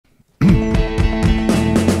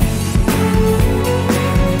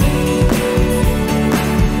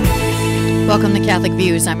Welcome to Catholic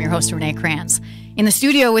Views. I'm your host, Renee Kranz. In the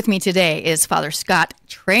studio with me today is Father Scott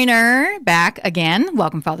Traynor, back again.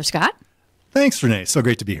 Welcome, Father Scott. Thanks, Renee. So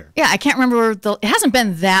great to be here. Yeah, I can't remember. It hasn't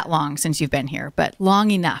been that long since you've been here, but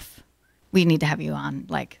long enough. We need to have you on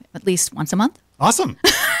like at least once a month. Awesome.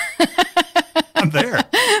 I'm there.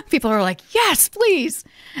 People are like, yes, please.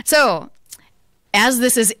 So as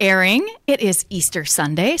this is airing, it is Easter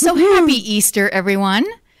Sunday. So happy Easter, everyone.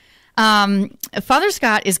 Father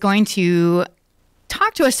Scott is going to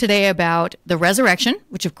talk to us today about the resurrection,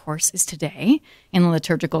 which of course is today in the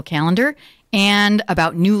liturgical calendar, and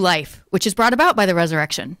about new life, which is brought about by the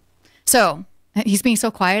resurrection. So he's being so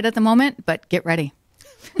quiet at the moment, but get ready.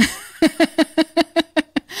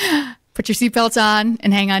 Put your seatbelts on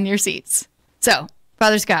and hang on to your seats. So,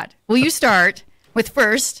 Father Scott, will you start with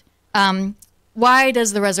first, why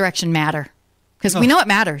does the resurrection matter? Because we know it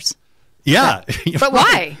matters. Yeah. But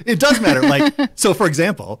why? It does matter. Like, so for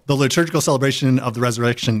example, the liturgical celebration of the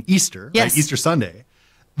resurrection, Easter, yes. right, Easter Sunday,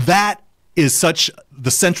 that is such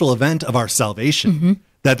the central event of our salvation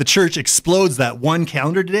that the church explodes that one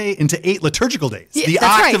calendar day into 8 liturgical days. Yeah, the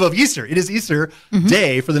that's octave right. of Easter. It is Easter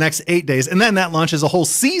day for the next 8 days. And then that launches a whole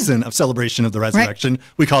season of celebration of the resurrection. Right.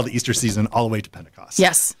 We call the Easter season all the way to Pentecost.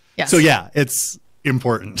 Yes. Yes. So yeah, it's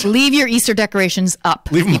important. Leave your Easter decorations up,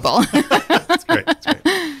 Leave them people. That's great. That's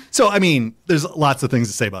great. So, I mean, there's lots of things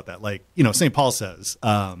to say about that. Like, you know, St. Paul says,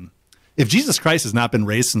 if Jesus Christ has not been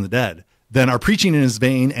raised from the dead, then our preaching is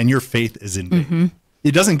vain and your faith is in vain.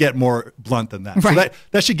 It doesn't get more blunt than that. Right. So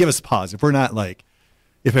that should give us pause. If we're not like,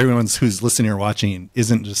 if everyone who's listening or watching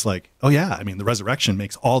isn't just like, oh yeah, I mean, the resurrection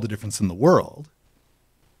makes all the difference in the world.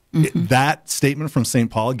 That statement from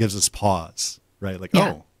St. Paul gives us pause, right? Like,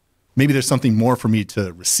 oh, maybe there's something more for me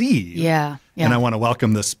to receive. Yeah. And I want to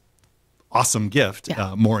welcome this awesome gift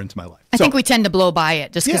more into my life. I think we tend to blow by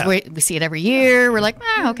it just because we see it every year. We're like,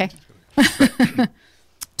 okay.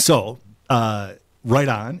 So, right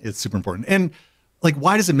on. It's super important. And like,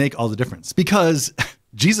 why does it make all the difference? Because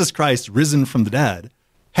Jesus Christ, risen from the dead,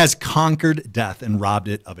 has conquered death and robbed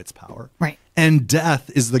it of its power. Right. And death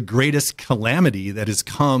is the greatest calamity that has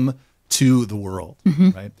come to the world,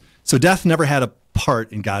 right? So death never had a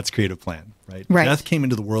part in God's creative plan, right? Death came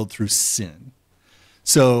into the world through sin.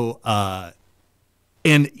 So,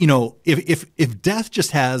 and you know, if death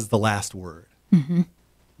just has the last word,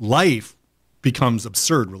 life becomes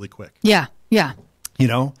absurd really quick. Yeah. Yeah. You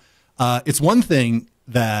know, it's one thing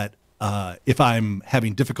that if I'm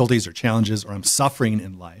having difficulties or challenges or I'm suffering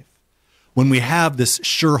in life, when we have this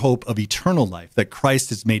sure hope of eternal life that Christ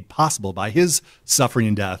has made possible by his suffering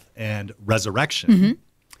and death and resurrection,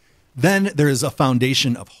 then there is a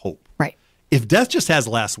foundation of hope. Right. If death just has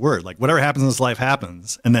the last word, like whatever happens in this life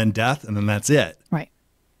happens, and then death, and then that's it. Right.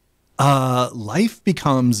 Life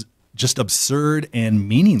becomes just absurd and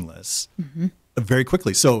meaningless very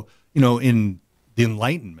quickly. So, you know, in the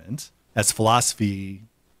Enlightenment, as philosophy,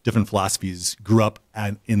 different philosophies grew up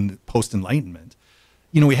in post-Enlightenment,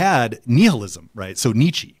 you know, we had nihilism, right? So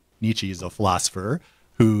Nietzsche is a philosopher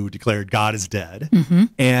who declared God is dead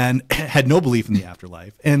and had no belief in the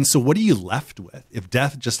afterlife. And so what are you left with? If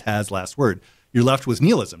death just has last word, you're left with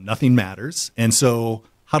nihilism. Nothing matters. And so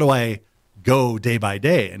how do I go day by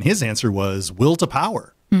day? And his answer was will to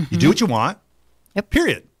power. You do what you want,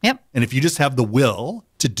 period. Yep. And if you just have the will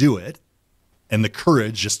to do it and the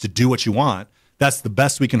courage just to do what you want, that's the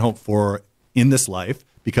best we can hope for in this life,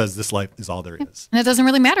 because this life is all there is. And it doesn't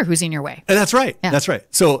really matter who's in your way. And that's right. Yeah. That's right.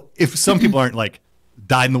 So if some people aren't like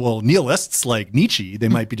dyed-in-the-wool nihilists like Nietzsche, they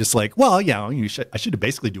might be just like, well, yeah, I should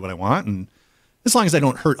basically do what I want, and as long as I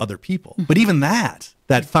don't hurt other people. But even that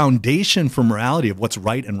foundation for morality of what's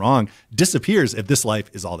right and wrong disappears if this life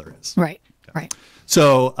is all there is. Right. Right.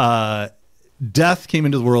 So death came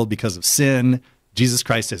into the world because of sin. Jesus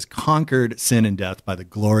Christ has conquered sin and death by the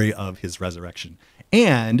glory of his resurrection.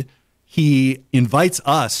 And he invites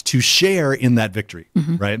us to share in that victory,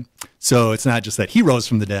 right? So it's not just that he rose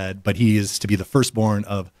from the dead, but he is to be the firstborn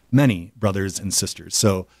of many brothers and sisters.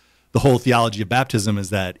 So the whole theology of baptism is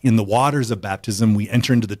that in the waters of baptism, we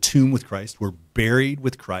enter into the tomb with Christ. We're buried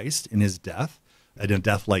with Christ in his death, in a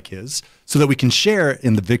death like his, so that we can share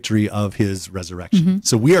in the victory of his resurrection.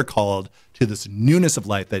 So we are called to this newness of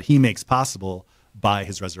life that he makes possible by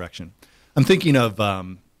his resurrection. I'm thinking of...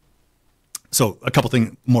 So a couple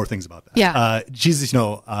more things about that. Yeah. Jesus,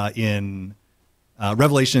 in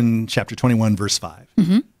Revelation chapter 21, verse 5,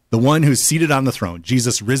 the one who's seated on the throne,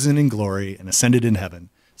 Jesus risen in glory and ascended in heaven,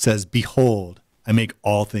 says, behold, I make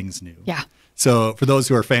all things new. Yeah. So for those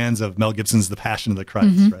who are fans of Mel Gibson's The Passion of the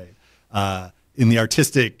Christ, right? In the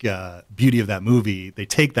artistic beauty of that movie, they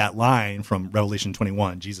take that line from Revelation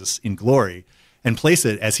 21, Jesus in glory, and place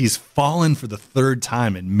it as he's fallen for the third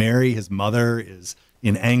time. And Mary, his mother, is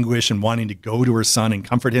in anguish and wanting to go to her son and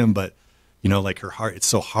comfort him. But, like her heart, it's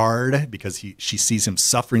so hard because she sees him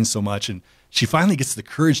suffering so much. And she finally gets the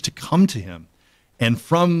courage to come to him. And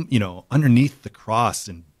from, underneath the cross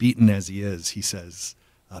and beaten as he is, he says,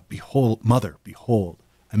 behold, mother, behold,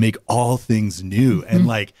 I make all things new.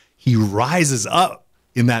 And he rises up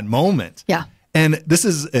in that moment. Yeah. And this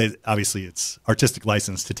is obviously it's artistic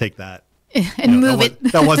license to take that and move it.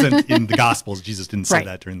 That wasn't in the Gospels. Jesus didn't say Right.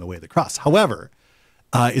 that during the way of the cross. However,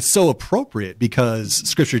 it's so appropriate because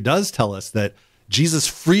Scripture does tell us that Jesus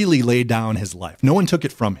freely laid down his life. No one took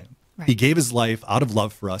it from him. Right. He gave his life out of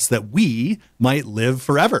love for us that we might live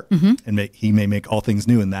forever. And he may make all things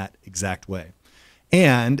new in that exact way.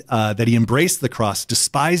 And that he embraced the cross,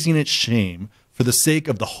 despising its shame for the sake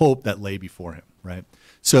of the hope that lay before him, right?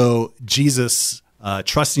 So Jesus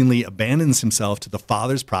trustingly abandons himself to the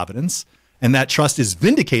Father's providence, and that trust is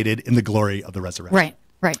vindicated in the glory of the resurrection. Right,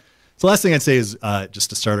 right. So the last thing I'd say is, just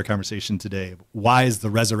to start our conversation today, why is the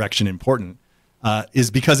resurrection important? Is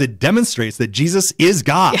because it demonstrates that Jesus is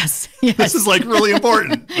God. Yes. This is really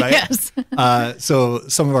important, right? Yes. So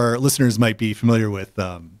some of our listeners might be familiar with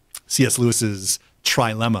C.S. Lewis's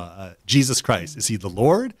trilemma. Jesus Christ, is he the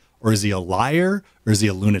Lord, or is he a liar, or is he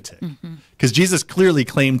a lunatic? Because Jesus clearly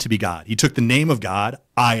claimed to be God. He took the name of God,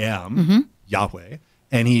 I am, Yahweh,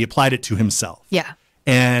 and he applied it to himself. Yeah.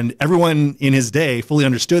 And everyone in his day fully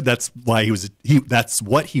understood that's why that's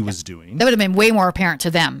what he was doing. That would have been way more apparent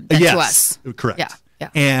to them than to us. Correct. Yeah. Yeah.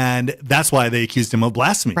 And that's why they accused him of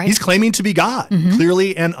blasphemy. Right. He's claiming to be God,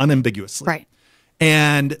 clearly and unambiguously. Right.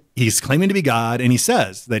 And he's claiming to be God, and he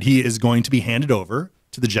says that he is going to be handed over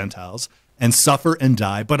to the Gentiles and suffer and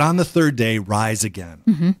die, but on the third day rise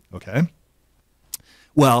again. Okay?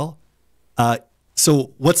 Well,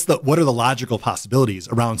 so what are the logical possibilities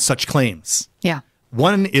around such claims? Yeah.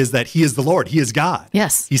 One is that he is the Lord. He is God.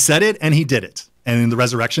 Yes. He said it and he did it. And in the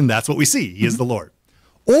resurrection, that's what we see. He is the Lord.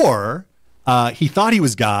 Or he thought he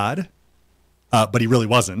was God, but he really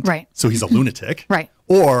wasn't. Right. So he's a lunatic. Right.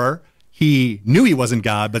 Or he knew he wasn't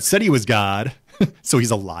God, but said he was God. So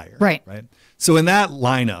he's a liar. Right. Right. So in that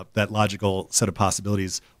lineup, that logical set of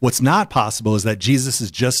possibilities, what's not possible is that Jesus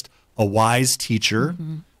is just a wise teacher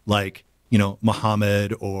like,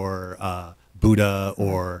 Muhammad or Buddha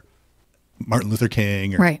or Martin Luther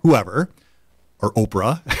King or Right. whoever, or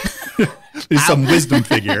Oprah. There's some wisdom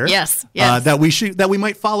figure. Yes. That we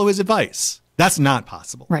might follow his advice. That's not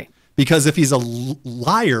possible. Right. Because if he's a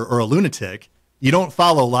liar or a lunatic, you don't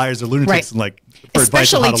follow liars or lunatics Right. for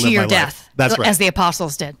advice on Especially how to to live your my death. life. That's right. As the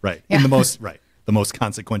apostles did. Right. Yeah. In the most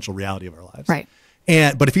consequential reality of our lives. Right.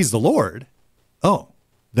 But if he's the Lord,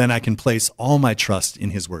 then I can place all my trust in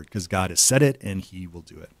his word because God has said it and he will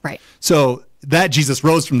do it. Right. So that Jesus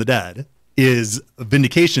rose from the dead is a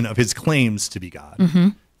vindication of his claims to be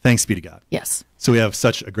God. Thanks be to God. Yes. So we have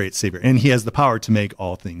such a great Savior, and he has the power to make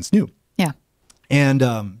all things new. Yeah. And,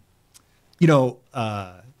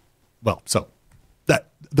 so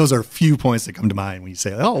those are a few points that come to mind when you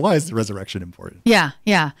say, why is the resurrection important? Yeah.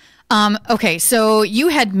 Yeah. Okay. So you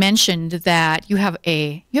had mentioned that you have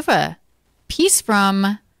a piece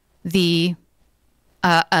from the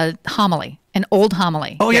a homily, an old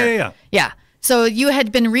homily. Oh, here. yeah. Yeah. So you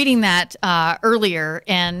had been reading that earlier,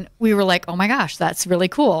 and we were like, "Oh my gosh, that's really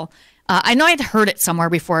cool." I know I'd heard it somewhere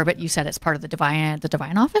before, but you said it's part of the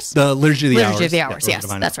divine office. The Liturgy of the Hours. Liturgy of the Hours. or Yes,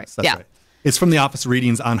 Divine that's Office. right. Yeah. It's from the office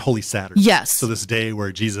readings on Holy Saturday. Yes. So this day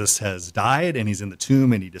where Jesus has died and he's in the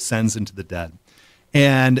tomb and he descends into the dead.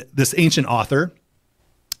 And this ancient author,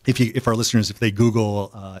 if our listeners, if they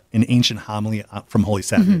Google an ancient homily from Holy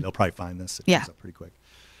Saturday, they'll probably find this. It comes up pretty quick.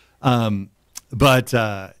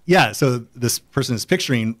 So this person is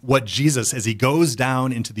picturing what Jesus, as he goes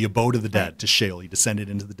down into the abode of the dead, to Sheol, he descended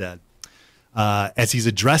into the dead, as he's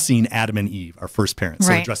addressing Adam and Eve, our first parents,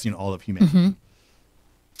 so addressing all of humanity.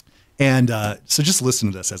 And so just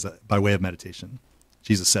listen to this by way of meditation.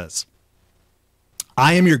 Jesus says,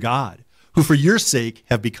 I am your God, who for your sake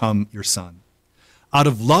have become your son. Out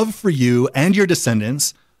of love for you and your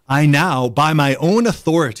descendants, I now, by my own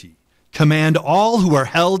authority, command all who are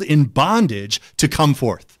held in bondage to come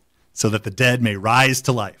forth, so that the dead may rise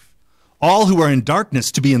to life, all who are in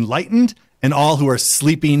darkness to be enlightened, and all who are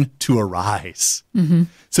sleeping to arise.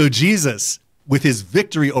 So Jesus, with his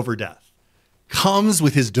victory over death, comes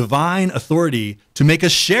with his divine authority to make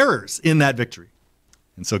us sharers in that victory.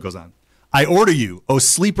 And so it goes on. I order you, O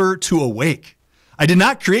sleeper, to awake. I did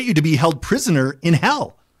not create you to be held prisoner in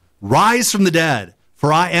hell. Rise from the dead,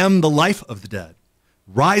 for I am the life of the dead.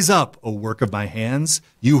 Rise up, O work of my hands,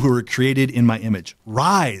 you who were created in my image.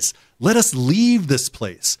 Rise, let us leave this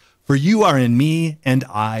place, For you are in me and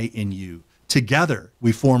I in you. Together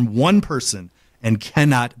we form one person and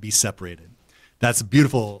cannot be separated. That's a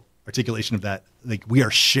beautiful articulation of that. Like we are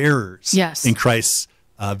sharers in Christ's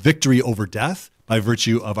victory over death by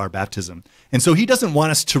virtue of our baptism. And so he doesn't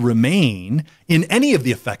want us to remain in any of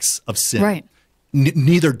the effects of sin. Right.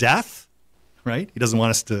 Neither death, right? He doesn't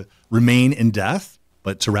want us to remain in death,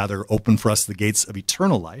 but to rather open for us the gates of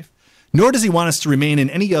eternal life. Nor does he want us to remain in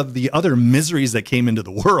any of the other miseries that came into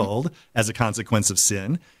the world as a consequence of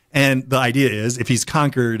sin. And the idea is if he's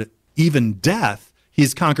conquered even death,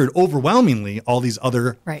 he's conquered overwhelmingly all these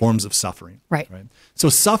other forms of suffering. Right. So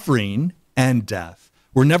suffering and death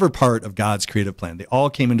were never part of God's creative plan. They all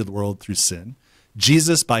came into the world through sin.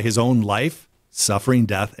 Jesus, by his own life, suffering,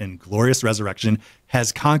 death, and glorious resurrection,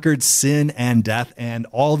 has conquered sin and death and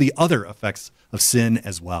all the other effects of sin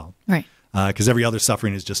as well. Right. Because every other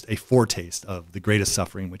suffering is just a foretaste of the greatest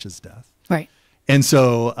suffering, which is death. Right. And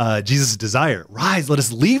so Jesus' desire, rise, let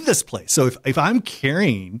us leave this place. So if I'm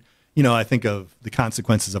carrying, I think of the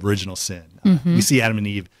consequences of original sin. We see Adam and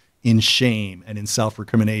Eve in shame and in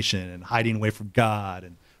self-recrimination and hiding away from God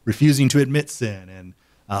and refusing to admit sin and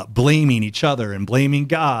blaming each other and blaming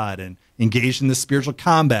God and engaged in this spiritual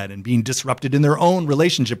combat and being disrupted in their own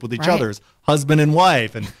relationship with each other as husband and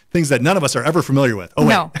wife and things that none of us are ever familiar with. Oh,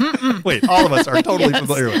 wait, no. wait, all of us are totally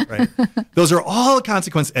familiar with, right? Those are all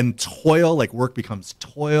consequences, and toil, like work becomes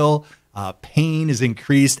toil, pain is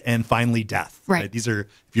increased, and finally death. Right. These are,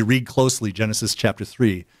 if you read closely, Genesis chapter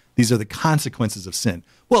 3, these are the consequences of sin.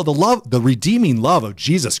 Well, the redeeming love of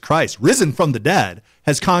Jesus Christ, risen from the dead,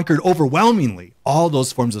 has conquered overwhelmingly all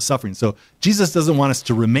those forms of suffering. So Jesus doesn't want us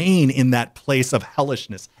to remain in that place of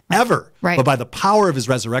hellishness ever, but by the power of his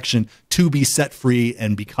resurrection to be set free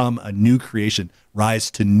and become a new creation, rise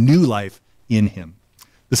to new life in him.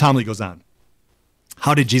 This homily goes on.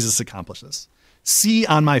 How did Jesus accomplish this? See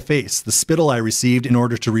on my face the spittle I received in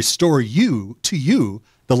order to restore you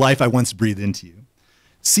the life I once breathed into you.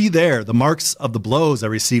 See there the marks of the blows I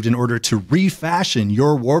received in order to refashion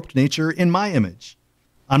your warped nature in my image.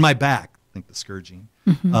 On my back, think the scourging.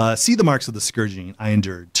 See the marks of the scourging I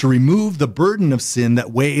endured to remove the burden of sin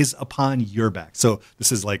that weighs upon your back. So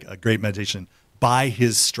this is like a great meditation. By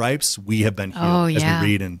his stripes we have been healed, as we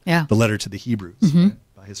read in the letter to the Hebrews. Right?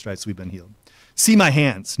 By his stripes we've been healed. See my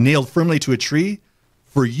hands nailed firmly to a tree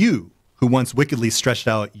for you who once wickedly stretched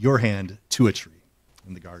out your hand to a tree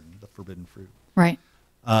in the garden, the forbidden fruit. Right.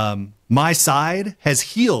 My side has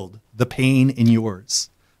healed the pain in yours.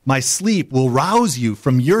 My sleep will rouse you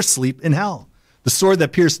from your sleep in hell. The sword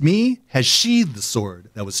that pierced me has sheathed the sword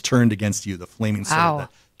that was turned against you, the flaming sword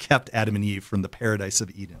that kept Adam and Eve from the paradise of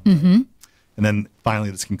Eden. Right? And then finally,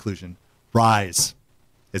 this conclusion, rise,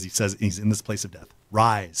 as he says, he's in this place of death.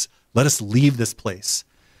 Rise, let us leave this place.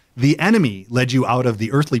 The enemy led you out of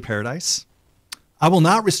the earthly paradise. I will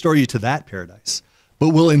not restore you to that paradise, but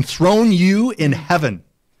will enthrone you in heaven.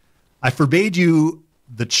 I forbade you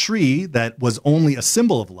the tree that was only a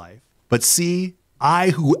symbol of life, but see, I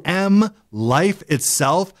who am life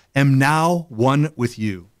itself am now one with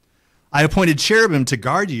you. I appointed cherubim to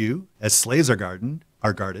guard you as slaves are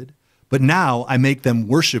guarded, but now I make them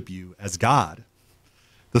worship you as God.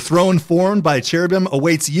 The throne formed by cherubim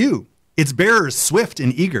awaits you, its bearers swift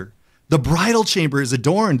and eager. The bridal chamber is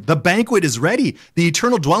adorned. The banquet is ready. The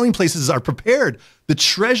eternal dwelling places are prepared. The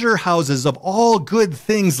treasure houses of all good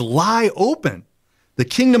things lie open. The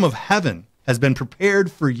kingdom of heaven has been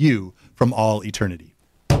prepared for you from all eternity.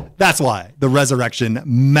 That's why the resurrection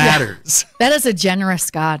matters. Yeah, that is a generous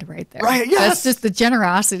God right there. Right, yes. That's just, the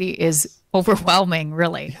generosity is overwhelming,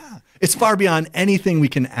 really. Yeah. It's far beyond anything we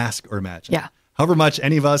can ask or imagine. Yeah. However much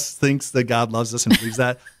any of us thinks that God loves us and believes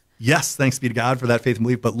that, yes, thanks be to God for that faith and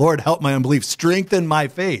belief, but Lord, help my unbelief, strengthen my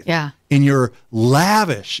faith in your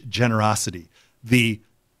lavish generosity, the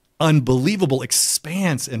unbelievable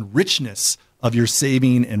expanse and richness of your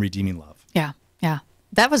saving and redeeming love. Yeah, yeah.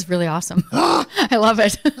 That was really awesome. I love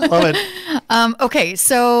it. I love it. Okay,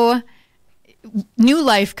 so new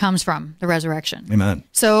life comes from the resurrection. Amen.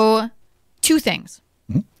 So two things.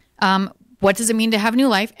 What does it mean to have new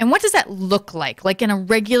life? And what does that look like in a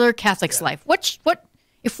regular Catholic's life? What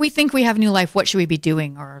if we think we have new life, what should we be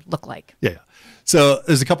doing or look like? Yeah. So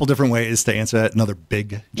there's a couple different ways to answer that. Another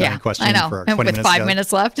big, giant question I know. for our 20 With minutes 5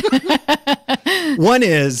 minutes left. One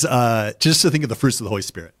is just to think of the fruits of the Holy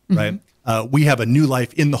Spirit, right? We have a new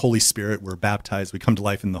life in the Holy Spirit. We're baptized. We come to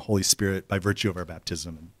life in the Holy Spirit by virtue of our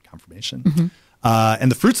baptism and confirmation.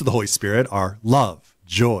 And the fruits of the Holy Spirit are love,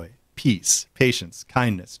 joy, peace, patience,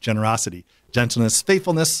 kindness, generosity, gentleness,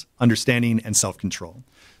 faithfulness, understanding, and self-control.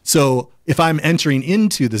 So if I'm entering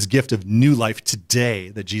into this gift of new life today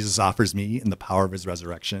that Jesus offers me in the power of his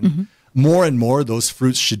resurrection, more and more those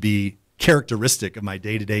fruits should be characteristic of my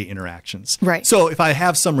day-to-day interactions. Right. So if I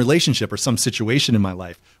have some relationship or some situation in my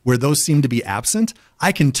life where those seem to be absent,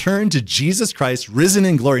 I can turn to Jesus Christ, risen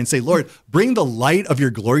in glory, and say, Lord, bring the light of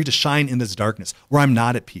your glory to shine in this darkness where I'm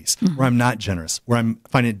not at peace, where I'm not generous, where I'm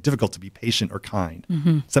finding it difficult to be patient or kind.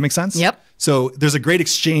 Does that make sense? Yep. So there's a great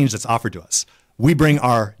exchange that's offered to us. We bring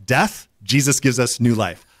our death, Jesus gives us new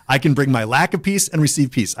life. I can bring my lack of peace and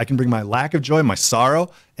receive peace. I can bring my lack of joy, my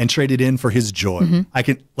sorrow, and trade it in for his joy. I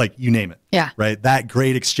can, like, you name it. Yeah. Right? That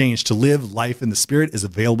great exchange to live life in the Spirit is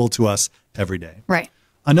available to us every day. Right.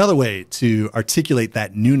 Another way to articulate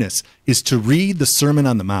that newness is to read the Sermon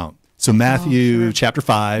on the Mount. So Matthew chapter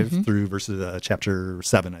 5 through verses chapter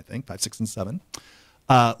 7, I think, 5, 6, and 7.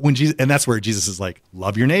 When Jesus, and that's where Jesus is like,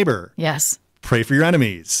 love your neighbor. Yes. Pray for your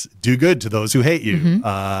enemies. Do good to those who hate you.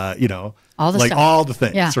 You know, all the like stuff. all the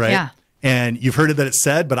things, Yeah, right? yeah. And you've heard it that it's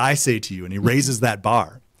said, but I say to you, and he raises that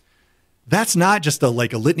bar. That's not just a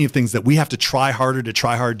litany of things that we have to try hard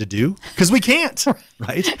to do, because we can't,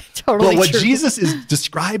 right? Totally But what true. Jesus is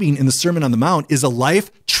describing in the Sermon on the Mount is a life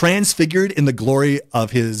transfigured in the glory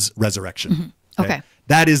of his resurrection. Okay.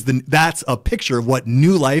 That's a picture of what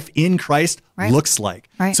new life in Christ Right. looks like.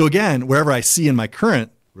 Right. So again, wherever I see in my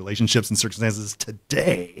current relationships and circumstances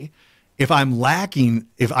today, if I'm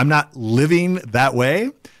not living that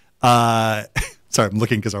way, sorry, I'm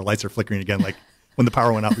looking because our lights are flickering again, like when the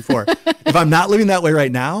power went out before. If I'm not living that way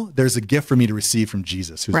right now, there's a gift for me to receive from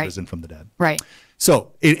Jesus, who's Right. risen from the dead. Right.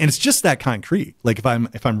 So, and it's just that concrete. Like if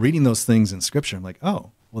I'm reading those things in Scripture, I'm like,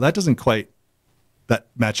 oh, well, that doesn't quite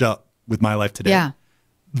match up with my life today. Yeah.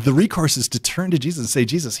 The recourse is to turn to Jesus and say,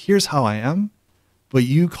 Jesus, here's how I am, but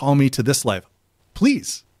you call me to this life.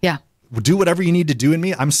 Please Yeah. do whatever you need to do in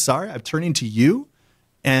me. I'm sorry. I'm turning to you,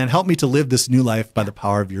 and help me to live this new life by the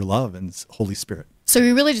power of your love and Holy Spirit. So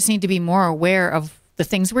we really just need to be more aware of the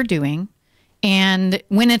things we're doing. And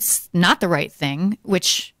when it's not the right thing,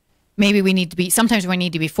 which maybe sometimes we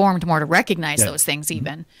need to be formed more to recognize those things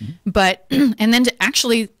even. But, and then to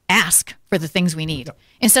actually ask for the things we need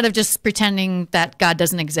instead of just pretending that God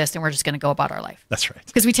doesn't exist and we're just going to go about our life. That's right.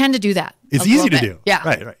 Because we tend to do that. It's a little easy to bit. do. Yeah.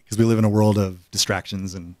 Right. Because we live in a world of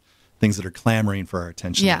distractions and things that are clamoring for our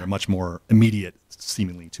attention Yeah. that are much more immediate,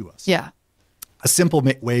 seemingly, to us. Yeah. A simple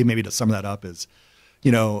way maybe to sum that up is,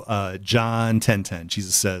 John 10:10,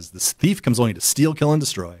 Jesus says, "This thief comes only to steal, kill, and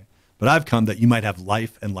destroy, but I've come that you might have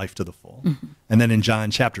life and life to the full." And then in John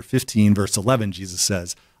chapter 15, verse 11, Jesus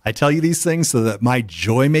says, "I tell you these things so that my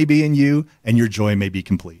joy may be in you and your joy may be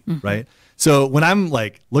complete," right? So when I'm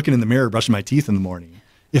like looking in the mirror, brushing my teeth in the morning,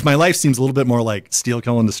 if my life seems a little bit more like steal,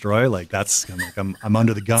 kill, and destroy, I'm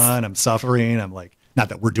under the gun, I'm suffering, I'm like, not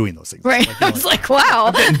that we're doing those things. Right. It's like,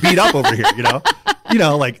 wow. getting beat up over here,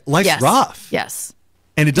 like life's Yes. rough. Yes.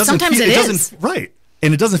 And it doesn't Sometimes feel, it doesn't is. right.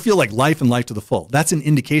 And it doesn't feel like life and life to the full. That's an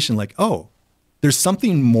indication like, oh, there's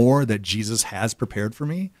something more that Jesus has prepared for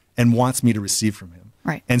me and wants me to receive from him.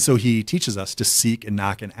 Right. And so he teaches us to seek and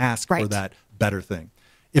knock and ask for Right. that better thing.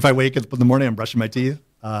 If I wake up in the morning, I'm brushing my teeth,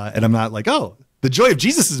 and I'm not like, oh, the joy of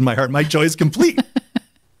Jesus is in my heart. My joy is complete.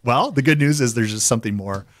 Well, the good news is there's just something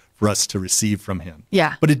more for us to receive from him.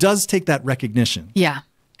 Yeah. But it does take that recognition. Yeah.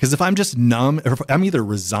 Because if I'm just numb, or if I'm either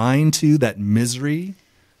resigned to that misery,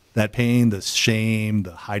 that pain, the shame,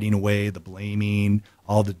 the hiding away, the blaming,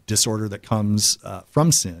 all the disorder that comes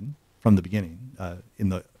from sin from the beginning,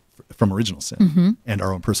 from original sin and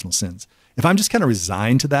our own personal sins. If I'm just kind of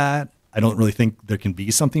resigned to that, I don't really think there can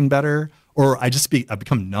be something better, or I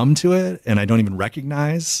become numb to it and I don't even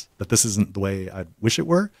recognize that this isn't the way I wish it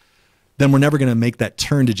were, then we're never going to make that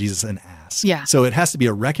turn to Jesus and ask. Yeah. So it has to be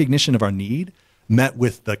a recognition of our need, met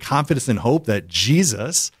with the confidence and hope that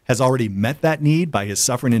Jesus has already met that need by his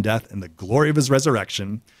suffering and death and the glory of his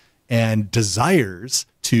resurrection, and desires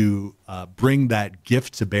to bring that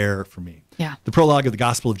gift to bear for me. Yeah. The prologue of the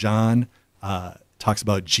Gospel of John talks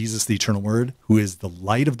about Jesus, the eternal word, who is the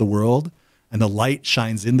light of the world, and the light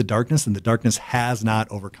shines in the darkness, and the darkness has not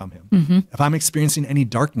overcome him. If I'm experiencing any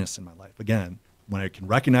darkness in my life, again, when I can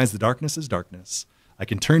recognize the darkness as darkness, I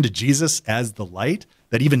can turn to Jesus as the light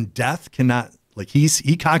that even death cannot,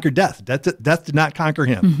 he conquered death. Death did not conquer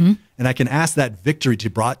him. And I can ask that victory to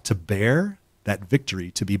be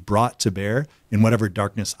brought to bear in whatever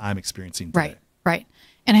darkness I'm experiencing today. Right. Right.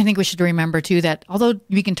 And I think we should remember, too, that although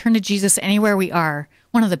we can turn to Jesus anywhere we are,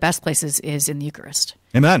 one of the best places is in the Eucharist.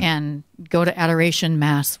 Amen. And go to adoration,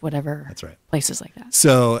 Mass, whatever. That's right. Places like that.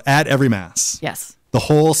 So at every Mass, Yes. the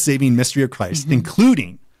whole saving mystery of Christ,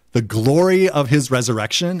 including the glory of his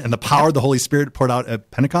resurrection and the power of the Holy Spirit poured out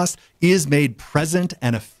at Pentecost is made present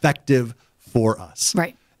and effective for us.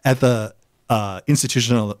 Right. At the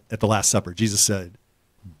institution at the Last Supper, Jesus said,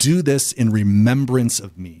 "Do this in remembrance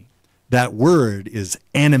of me." That word is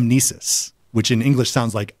anamnesis, which in English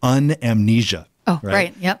sounds like unamnesia. Oh,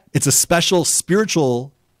 right. Yep. It's a special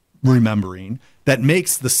spiritual remembering that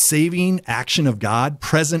makes the saving action of God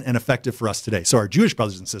present and effective for us today. So our Jewish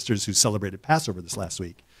brothers and sisters who celebrated Passover this last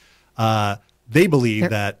week, they believe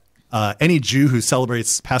that any Jew who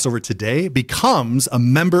celebrates Passover today becomes a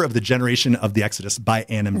member of the generation of the Exodus by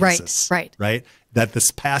anamnesis. Right. That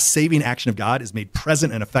this past saving action of God is made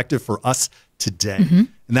present and effective for us today.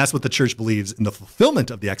 And that's what the church believes in the fulfillment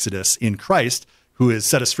of the Exodus in Christ, who has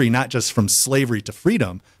set us free not just from slavery to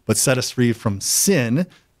freedom, but set us free from sin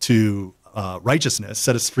to righteousness,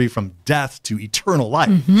 set us free from death to eternal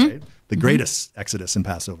life. Right? The greatest Exodus in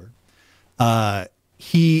Passover. That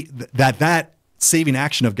saving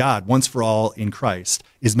action of God once for all in Christ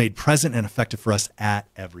is made present and effective for us at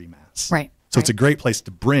every Mass. Right. So it's a great place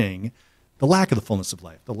to bring the lack of the fullness of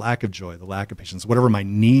life, the lack of joy, the lack of patience, whatever my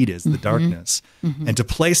need is, the darkness, and to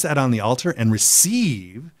place that on the altar and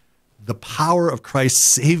receive the power of Christ's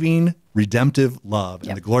saving, redemptive love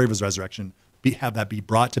and the glory of his resurrection, have that be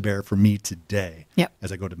brought to bear for me today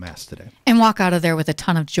as I go to Mass today. And walk out of there with a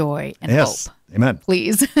ton of joy and hope. Amen.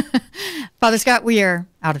 Please. Father Scott, we are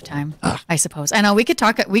out of time, I suppose. I know we could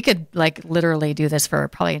like literally do this for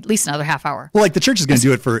probably at least another half hour. Well, like the church is going to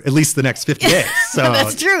do it for at least the next 50 days. So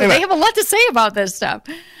that's true. Anyway. They have a lot to say about this stuff.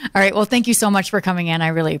 All right. Well, thank you so much for coming in. I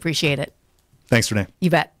really appreciate it. Thanks, Renee.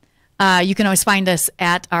 You bet. You can always find us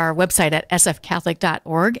at our website at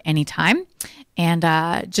sfcatholic.org anytime.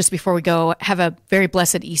 And just before we go, have a very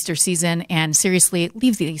blessed Easter season, and seriously,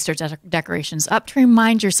 leave the Easter decorations up to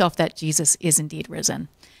remind yourself that Jesus is indeed risen.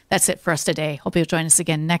 That's it for us today. Hope you'll join us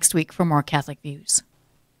again next week for more Catholic Views.